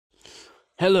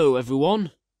Hello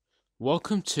everyone,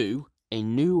 welcome to a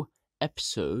new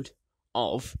episode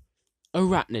of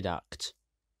Arachnid Act.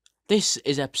 This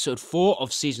is episode 4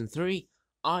 of season 3.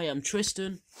 I am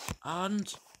Tristan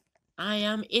and I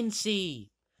am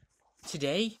Incy.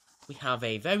 Today we have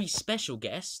a very special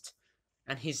guest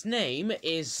and his name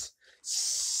is...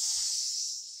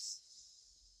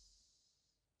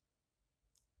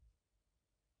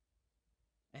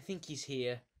 I think he's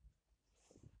here.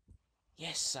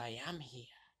 Yes, I am here.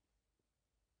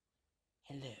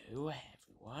 Hello,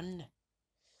 everyone.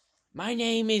 My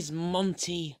name is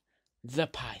Monty the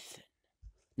Python.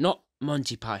 Not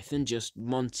Monty Python, just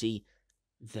Monty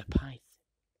the Python.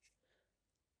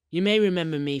 You may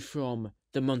remember me from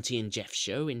the Monty and Jeff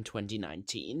show in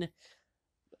 2019,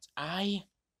 but I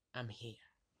am here.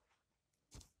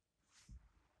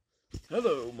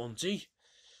 Hello, Monty.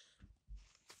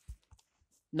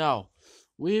 Now,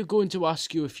 we're going to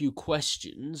ask you a few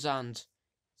questions and...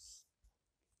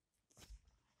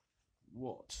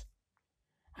 What?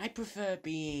 I prefer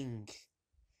being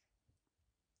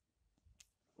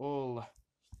all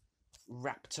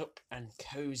wrapped up and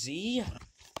cozy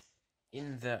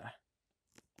in the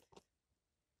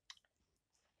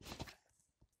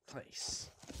place.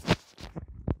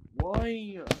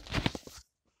 Why?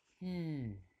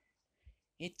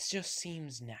 It just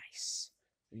seems nice.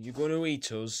 Are you going to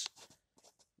eat us?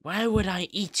 Why would I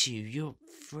eat you? You're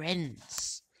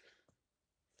friends.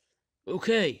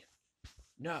 Okay.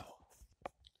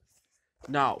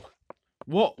 Now,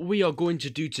 what we are going to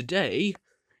do today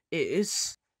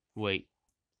is... Wait,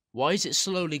 why is it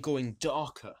slowly going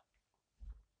darker?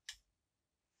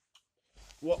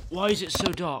 Why is it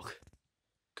so dark?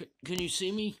 Can you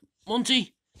see me,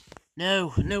 Monty?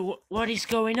 No, what is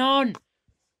going on?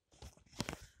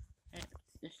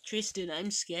 Tristan,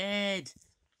 I'm scared.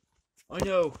 I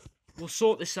know, we'll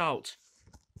sort this out.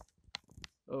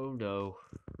 Oh no.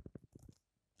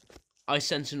 I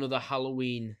sense another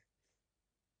Halloween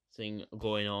thing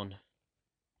going on.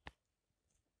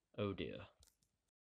 Oh dear.